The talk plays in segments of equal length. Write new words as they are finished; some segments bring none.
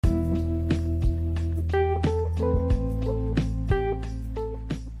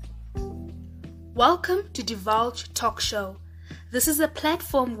Welcome to Divulge Talk Show. This is a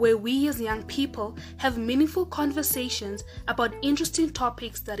platform where we as young people have meaningful conversations about interesting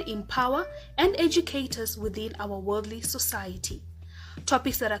topics that empower and educate us within our worldly society.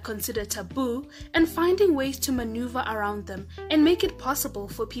 Topics that are considered taboo and finding ways to maneuver around them and make it possible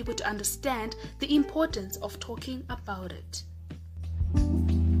for people to understand the importance of talking about it.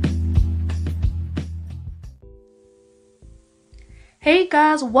 Hey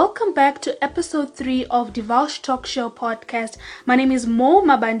guys, welcome back to episode 3 of Divulge Talk Show podcast. My name is Mo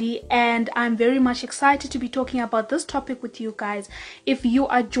Mabandi and I'm very much excited to be talking about this topic with you guys. If you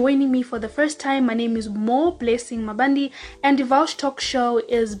are joining me for the first time, my name is Mo Blessing Mabandi and Divulge Talk Show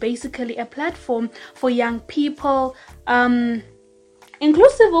is basically a platform for young people,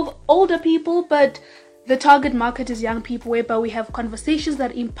 inclusive of older people, but the target market is young people, whereby we have conversations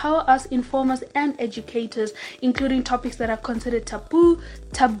that empower us, inform us, and educate us, including topics that are considered taboo,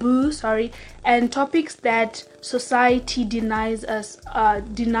 and topics that society denies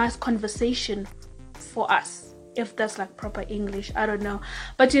conversation for us, if that's like proper English, I don't know.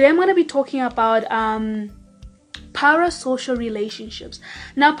 But today I'm going to be talking about parasocial relationships.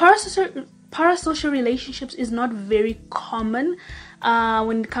 Now, parasocial relationships is not very common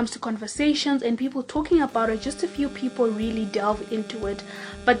when it comes to conversations and people talking about it. Just a few people really delve into it,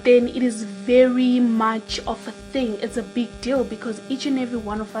 but then it is very much of a thing. It's a big deal because each and every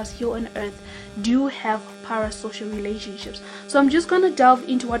one of us here on earth do have parasocial relationships. So I'm just going to delve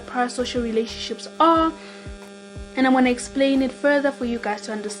into what parasocial relationships are, and I'm going to explain it further for you guys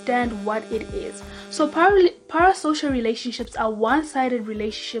to understand what it is. So parasocial relationships are one-sided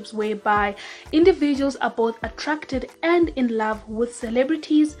relationships whereby individuals are both attracted and in love with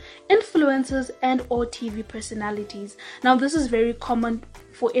celebrities, influencers, and or TV personalities. Now this is very common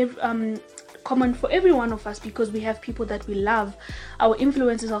for every one of us because we have people that we love, our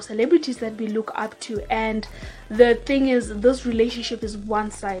influencers, our celebrities that we look up to. And the thing is, this relationship is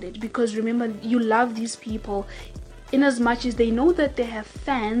one-sided because remember, you love these people in as much as they know that they have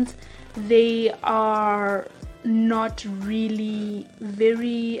fans. They are not really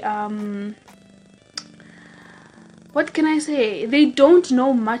very what can I say, they don't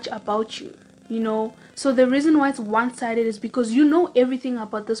know much about you, so the reason why it's one-sided is because you know everything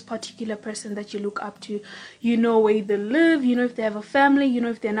about this particular person that you look up to. You know where they live, you know if they have a family, you know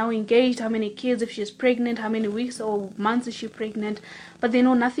if they're now engaged, how many kids, if she's pregnant, how many weeks or months is she pregnant, but they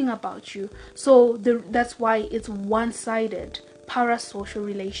know nothing about you. So that's why it's one-sided. Parasocial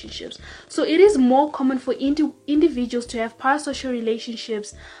relationships. So it is more common for individuals to have parasocial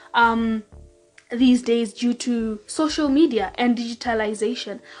relationships these days due to social media and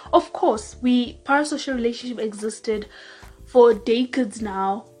digitalization. Of course, parasocial relationship existed for decades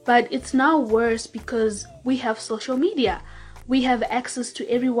now, but it's now worse because we have social media. We have access to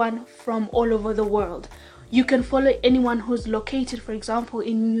everyone from all over the world. You can follow anyone who's located, for example,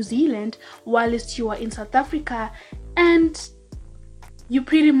 in New Zealand, whilst you are in South Africa, and you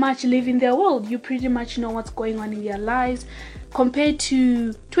pretty much live in their world. You pretty much know what's going on in their lives compared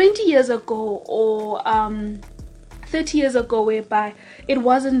to 20 years ago or 30 years ago, whereby it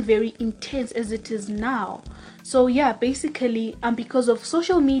wasn't very intense as it is now. So yeah, basically, because of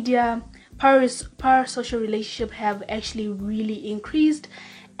social media, parasocial relationships have actually really increased.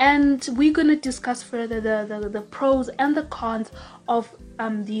 And we're going to discuss further the pros and the cons of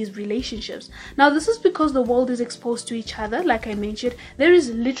these relationships. Now, this is because the world is exposed to each other. Like I mentioned, there is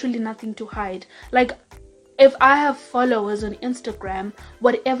literally nothing to hide. Like, if I have followers on Instagram,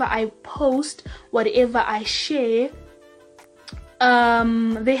 whatever I post, whatever I share,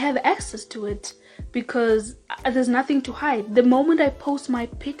 they have access to it because there's nothing to hide. The moment I post my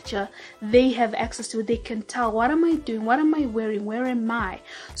picture, they have access to it. They can tell, what am I doing? What am I wearing? Where am I?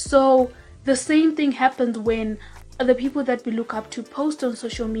 So the same thing happens when the people that we look up to post on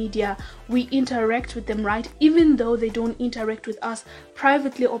social media. We interact with them, right? Even though they don't interact with us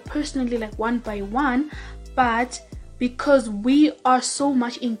privately or personally, like one by one, but because we are so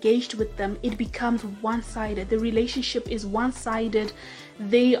much engaged with them, it becomes one-sided. The relationship is one-sided.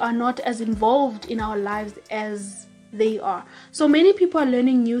 They are not as involved in our lives as they are. So many people are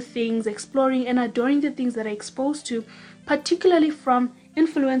learning new things, exploring and adoring the things that are exposed to, particularly from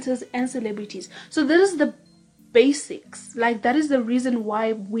influencers and celebrities. So that is the basics. Like, that is the reason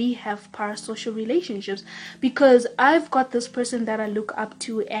why we have parasocial relationships, because I've got this person that I look up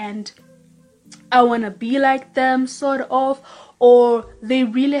to and I want to be like them, sort of, or they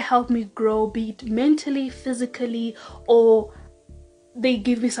really help me grow, be it mentally, physically, or they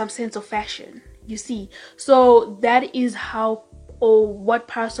give me some sense of fashion, you see. So that is how or what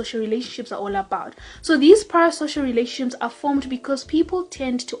parasocial relationships are all about. So these parasocial relationships are formed because people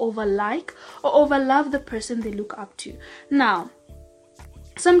tend to overlike or overlove the person they look up to. Now,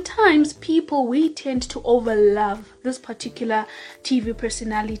 sometimes we tend to overlove this particular TV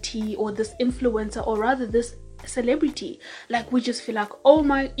personality or this influencer, or rather this celebrity. Like, we just feel like, oh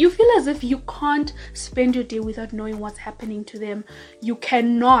my, you feel as if you can't spend your day without knowing what's happening to them. You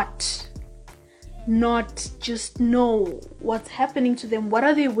cannot not just know what's happening to them. What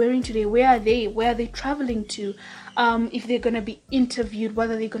are they wearing today? Where are they traveling to? If they're gonna be interviewed,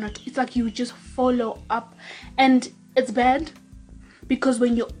 whether they're gonna, it's like you just follow up. And it's bad, because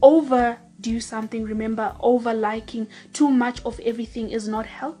when you overdo something, remember, over liking too much of everything is not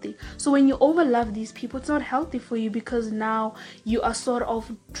healthy. So when you overlove these people, it's not healthy for you, because now you are sort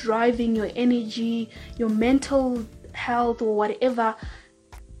of driving your energy, your mental health, or whatever.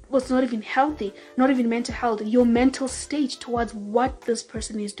 Was not even healthy, not even mental health, your mental state towards what this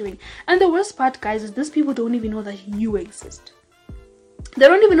person is doing. And the worst part, guys, is these people don't even know that you exist. They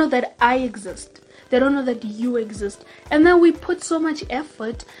don't even know that I exist. They don't know that you exist. And then we put so much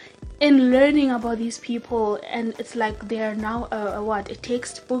effort in learning about these people, and it's like they are now a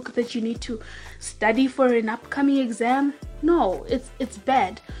textbook that you need to study for an upcoming exam. No, it's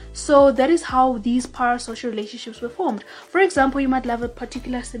bad. So that is how these parasocial relationships were formed. For example, you might love a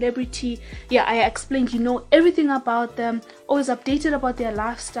particular celebrity. Yeah, I explained, you know everything about them, always updated about their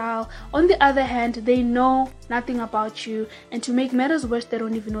lifestyle. On the other hand, they know nothing about you, and to make matters worse, they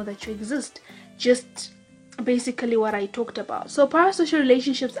don't even know that you exist. Just basically what I talked about. So parasocial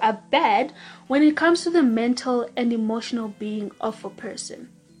relationships are bad when it comes to the mental and emotional being of a person,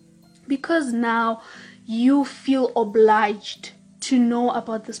 because now you feel obliged to know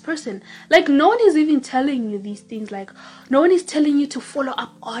about this person. Like, no one is even telling you these things. Like, no one is telling you to follow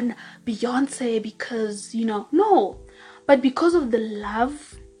up on Beyonce because, no, but because of the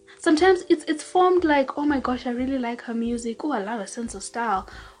love. Sometimes it's formed like, oh my gosh, I really like her music. Oh, I love her sense of style.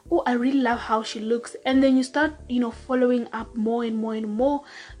 Oh, I really love how she looks. And then you start, following up more and more and more.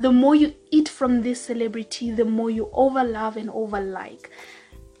 The more you eat from this celebrity, the more you overlove and overlike.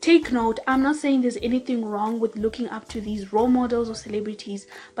 Take note, I'm not saying there's anything wrong with looking up to these role models or celebrities,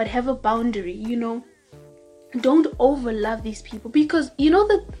 but have a boundary, Don't overlove these people, because,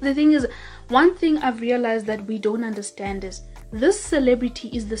 the thing is, one thing I've realized that we don't understand is this celebrity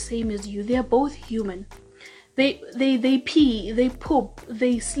is the same as you. They're both human. They pee, they poop,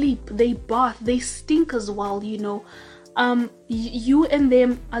 they sleep, they bath, they stink as well, you and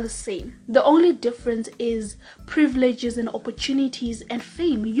them are the same. The only difference is privileges and opportunities and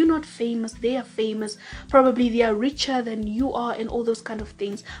fame. You're not famous, they are famous. Probably they are richer than you are and all those kind of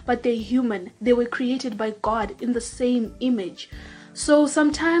things, but they're human. They were created by God in the same image. So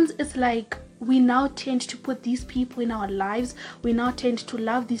sometimes it's like we now tend to put these people in our lives. We now tend to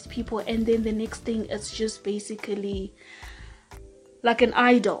love these people, and then the next thing is just basically like an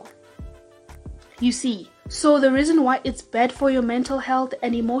idol. You see, so the reason why it's bad for your mental health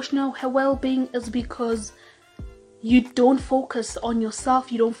and emotional well-being is because you don't focus on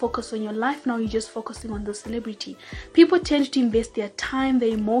yourself, you don't focus on your life. Now you're just focusing on the celebrity. People tend to invest their time, their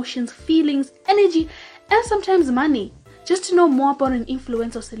emotions, feelings, energy, and sometimes money just to know more about an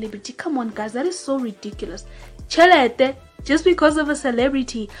influencer or celebrity. Come on, guys, that is so ridiculous. Chelete, just because of a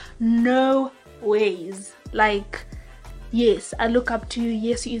celebrity? No ways. Like, yes, I look up to you.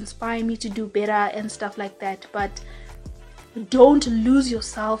 Yes, you inspire me to do better and stuff like that. But don't lose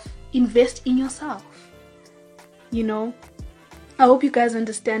yourself. Invest in yourself. I hope you guys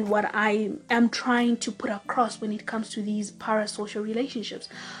understand what I am trying to put across when it comes to these parasocial relationships.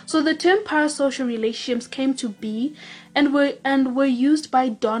 So the term parasocial relationships came to be and were used by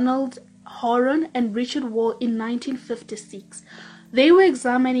Donald Horan and Richard Wall in 1956. They were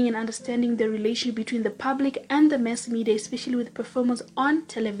examining and understanding the relation between the public and the mass media, especially with performance on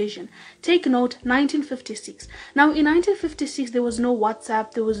television. Take note, 1956. Now, in 1956, there was no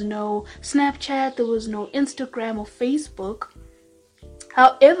WhatsApp, there was no Snapchat, there was no Instagram or Facebook.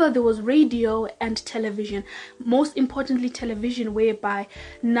 However, there was radio and television, most importantly television, whereby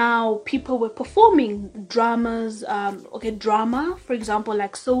now people were performing drama, for example,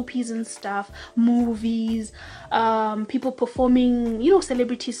 like soapies and stuff, movies, people performing,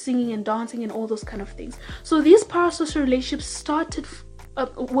 celebrities singing and dancing and all those kind of things. So these parasocial relationships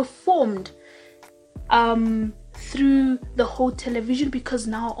were formed through the whole television, because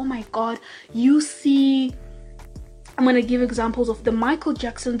now, oh my God, you see, I'm going to give examples of the Michael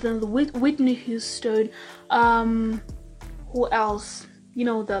Jacksons and the Whitney Houston, who else?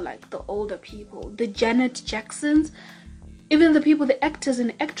 The older people, the Janet Jacksons, even the actors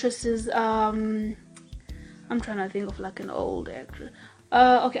and actresses, I'm trying to think of like an old actress.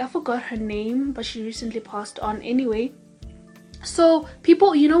 Okay, I forgot her name, but she recently passed on anyway. So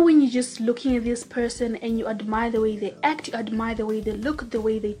people, you know, when you're just looking at this person and you admire the way they act, you admire the way they look, the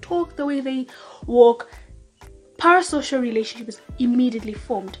way they talk, the way they walk, parasocial relationship is immediately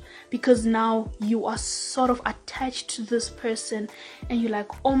formed, because now you are sort of attached to this person and you're like,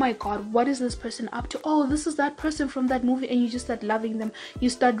 oh my god, what is this person up to? Oh, this is that person from that movie, and you just start loving them, you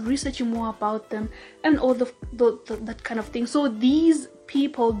start researching more about them and all that kind of thing. So these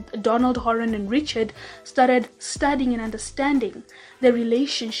people, Donald Horan and Richard, started studying and understanding the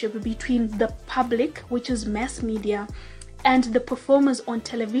relationship between the public, which is mass media, and the performers on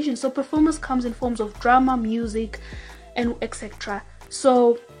television. So performers comes in forms of drama, music, and etc.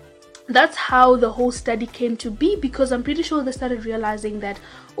 So that's how the whole study came to be, because I'm pretty sure they started realizing that,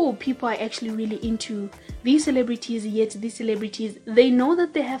 oh, people are actually really into these celebrities, yet these celebrities, they know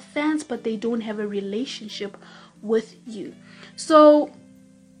that they have fans, but they don't have a relationship with you. So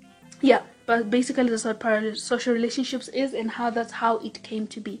yeah, but basically that's what parasocial relationships is, and that's how it came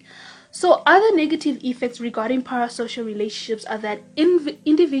to be. So other negative effects regarding parasocial relationships are that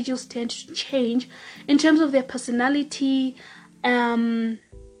individuals tend to change in terms of their personality, and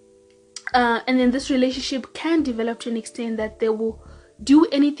then this relationship can develop to an extent that they will do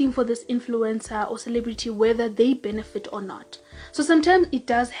anything for this influencer or celebrity, whether they benefit or not. So sometimes it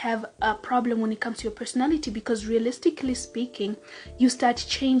does have a problem when it comes to your personality, because realistically speaking, you start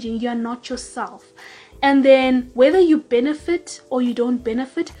changing, you're not yourself. And then whether you benefit or you don't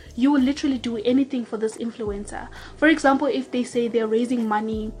benefit, you will literally do anything for this influencer. For example, if they say they're raising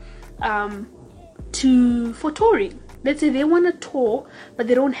money for touring, let's say they want to tour but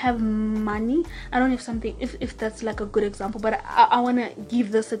they don't have money. I don't know if that's like a good example, but I want to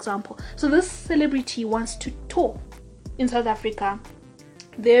give this example. So this celebrity wants to tour in South Africa,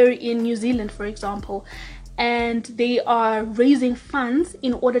 they're in New Zealand for example, and they are raising funds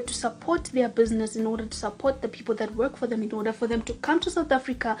in order to support their business, in order to support the people that work for them, in order for them to come to South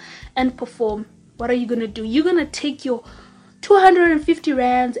Africa and perform. What are you gonna do? You're gonna take your 250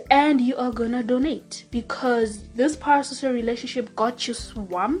 rands and you are gonna donate, because this parasocial relationship got you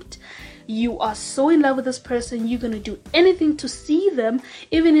swamped. You are so in love with this person, you're gonna do anything to see them,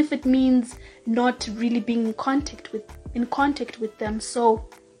 even if it means not really being in contact with them. So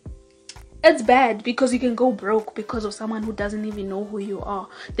it's bad, because you can go broke because of someone who doesn't even know who you are.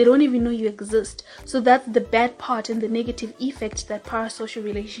 They don't even know you exist. So that's the bad part and the negative effect that parasocial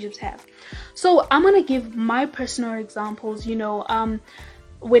relationships have. So I'm gonna give my personal examples,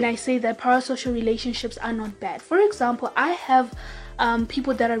 when I say that parasocial relationships are not bad. For example, I have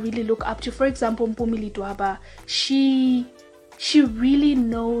people that I really look up to. For example, Mpumi Lidwaba, she really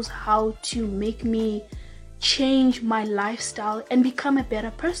knows how to make me change my lifestyle and become a better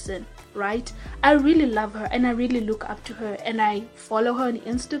person, right? I really love her and I really look up to her, and I follow her on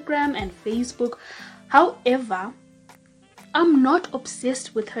Instagram and Facebook. However, I'm not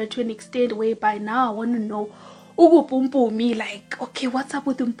obsessed with her to an extent whereby now I want to know, Mpumi, like, okay, what's up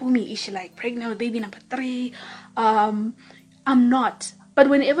with Mpumi? Is she like pregnant with baby number 3? I'm not. But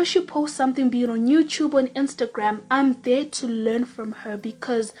whenever she posts something, be it on YouTube or on Instagram, I'm there to learn from her,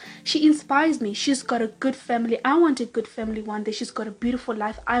 because she inspires me. She's got a good family. I want a good family one day. She's got a beautiful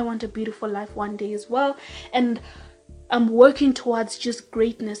life. I want a beautiful life one day as well. And I'm working towards just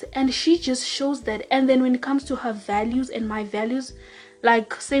greatness. And she just shows that. And then when it comes to her values and my values,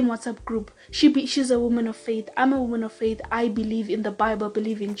 like same WhatsApp group, she's a woman of faith. I'm a woman of faith. I believe in the Bible,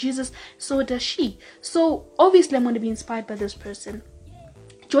 believe in Jesus. So does she. So obviously I'm going to be inspired by this person.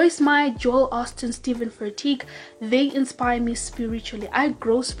 Joyce Meyer, Joel Austin, Stephen Furtick, they inspire me spiritually. I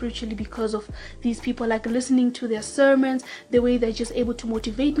grow spiritually because of these people, like listening to their sermons, the way they're just able to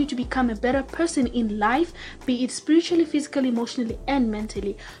motivate me to become a better person in life, be it spiritually, physically, emotionally, and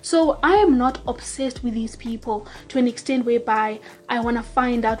mentally. So I am not obsessed with these people to an extent whereby I want to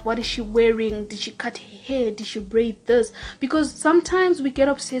find out what is she wearing, did she cut her hair, did she braid this, because sometimes we get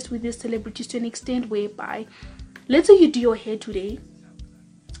obsessed with these celebrities to an extent whereby, let's say you do your hair today,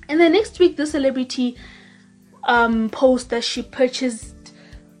 and then next week, the celebrity posts that she purchased,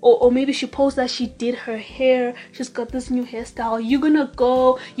 or maybe she posts that she did her hair. She's got this new hairstyle. You're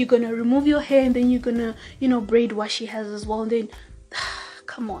gonna remove your hair, and then you're gonna, braid what she has as well. And then,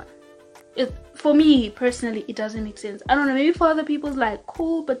 come on. For me personally, it doesn't make sense. I don't know. Maybe for other people, it's like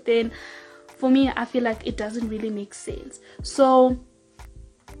cool, but then for me, I feel like it doesn't really make sense. So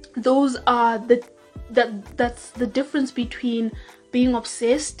those are that's the difference between being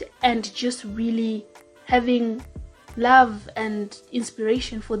obsessed and just really having love and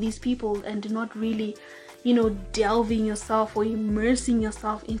inspiration for these people, and not really, delving yourself or immersing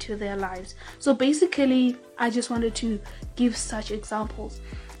yourself into their lives. So basically, I just wanted to give such examples.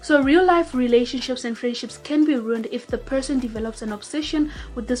 So real life relationships and friendships can be ruined if the person develops an obsession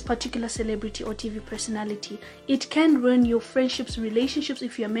with this particular celebrity or TV personality. It can ruin your friendships, relationships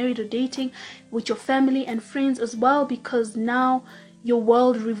if you're married or dating, with your family and friends as well, because now your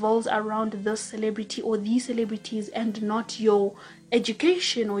world revolves around this celebrity or these celebrities and not your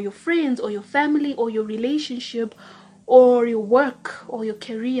education or your friends or your family or your relationship or your work or your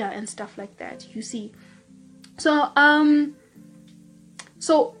career and stuff like that, you see. So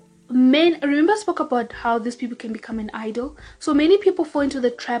remember I spoke about how these people can become an idol. So many people fall into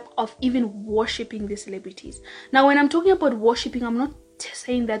the trap of even worshipping these celebrities. Now when I'm talking about worshipping, I'm not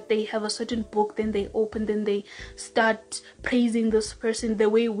saying that they have a certain book, then they open, then they start praising this person the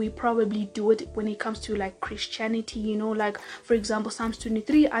way we probably do it when it comes to like Christianity, like for example Psalms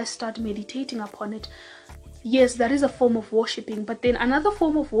 23, I start meditating upon it. Yes, that is a form of worshipping. But then another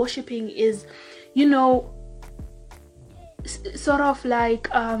form of worshipping is sort of like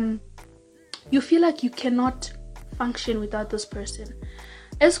you feel like you cannot function without this person.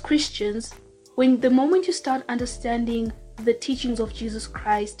 As Christians, the moment you start understanding the teachings of Jesus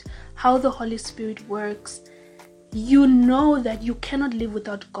Christ, how the Holy Spirit works, you know that you cannot live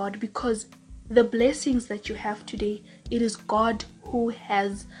without God, because the blessings that you have today, it is God who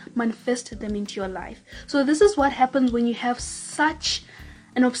has manifested them into your life. So this is what happens when you have such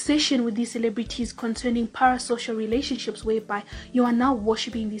an obsession with these celebrities concerning parasocial relationships, whereby you are now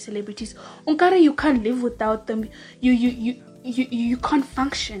worshipping these celebrities. Unkara, you can't live without them. You can't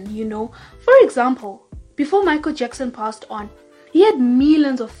function, For example, before Michael Jackson passed on, he had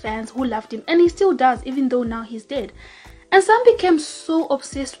millions of fans who loved him, and he still does, even though now he's dead. And some became so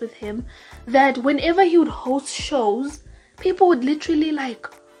obsessed with him that whenever he would host shows, people would literally like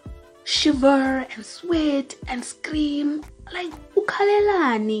shiver and sweat and scream like,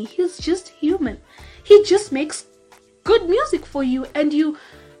 ukhalelani, he's just human. He just makes good music for you and you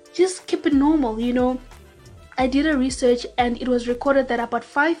just keep it normal, I did a research and it was recorded that about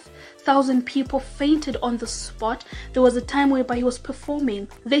 5,000 people fainted on the spot. There was a time whereby he was performing.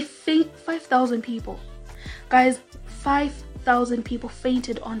 5,000 people. Guys, 5,000 people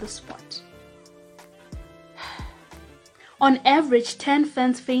fainted on the spot. On average, 10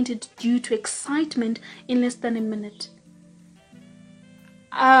 fans fainted due to excitement in less than a minute.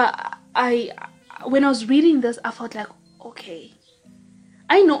 When I was reading this, I felt like, okay,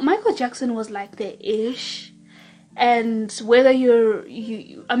 I know Michael Jackson was like there-ish. And whether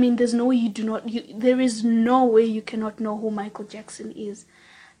there's no way you do not, there is no way you cannot know who Michael Jackson is.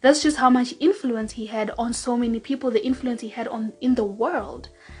 That's just how much influence he had on so many people, the influence he had in the world.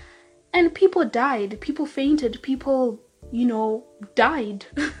 And people died, people fainted, people, died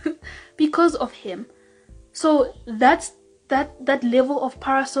because of him. So that level of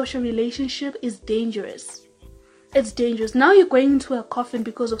parasocial relationship is dangerous. It's dangerous. Now you're going into a coffin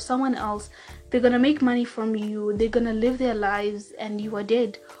because of someone else. They're gonna make money from you. They're gonna live their lives and you are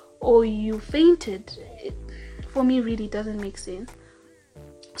dead or you fainted. For me, really doesn't make sense.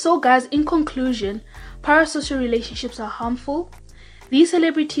 So guys, in conclusion, parasocial relationships are harmful. These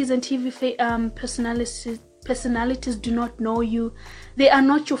celebrities and TV personalities do not know you. They are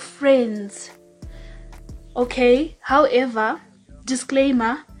not your friends. Okay? However,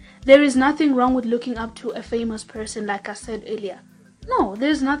 disclaimer, there is nothing wrong with looking up to a famous person, like I said earlier. No,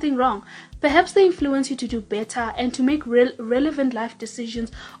 there's nothing wrong. Perhaps they influence you to do better and to make relevant life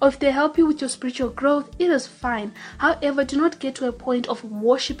decisions, or if they help you with your spiritual growth, it is fine. However, do not get to a point of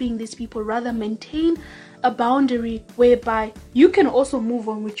worshipping these people. Rather, maintain a boundary whereby you can also move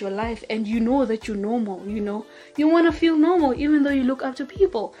on with your life and you know that you're normal, You want to feel normal even though you look up to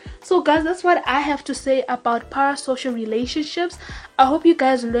people. So guys, that's what I have to say about parasocial relationships. I hope you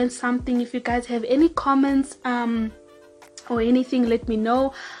guys learned something. If you guys have any comments, or anything, let me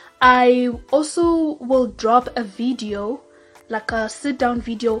know. I also will drop a video, like a sit down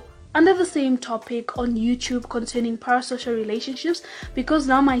video under the same topic on YouTube concerning parasocial relationships, because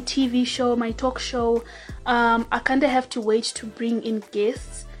now my TV show, my talk show, I kind of have to wait to bring in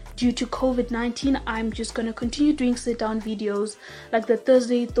guests due to COVID-19. I'm just gonna continue doing sit down videos like the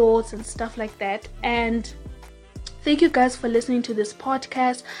Thursday thoughts and stuff like that. And thank you guys for listening to this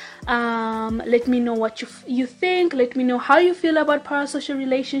podcast. Let me know what you think. Let me know how you feel about parasocial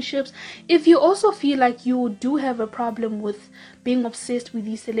relationships. If you also feel like you do have a problem with being obsessed with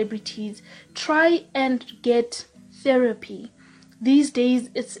these celebrities, try and get therapy. These days,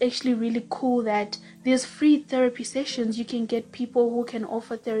 it's actually really cool that there's free therapy sessions. You can get people who can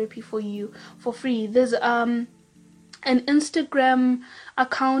offer therapy for you for free. There's an Instagram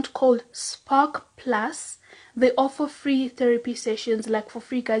account called Spark Plus. They offer free therapy sessions, like for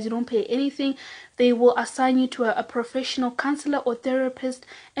free, guys. You don't pay anything. They will assign you to a professional counselor or therapist,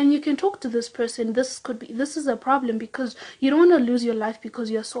 and you can talk to this person. This is a problem, because you don't want to lose your life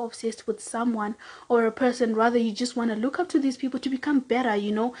because you're so obsessed with someone or a person. Rather, you just want to look up to these people to become better,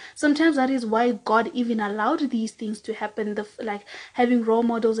 you know. Sometimes that is why God even allowed these things to happen, like having role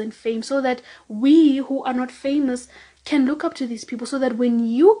models and fame, so that we who are not famous can look up to these people, so that when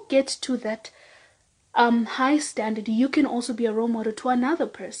you get to that high standard, you can also be a role model to another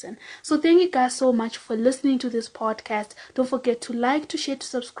person. So thank you guys so much for listening to this podcast. Don't forget to like, to share, to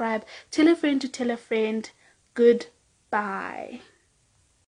subscribe. Tell a friend to tell a friend. Goodbye.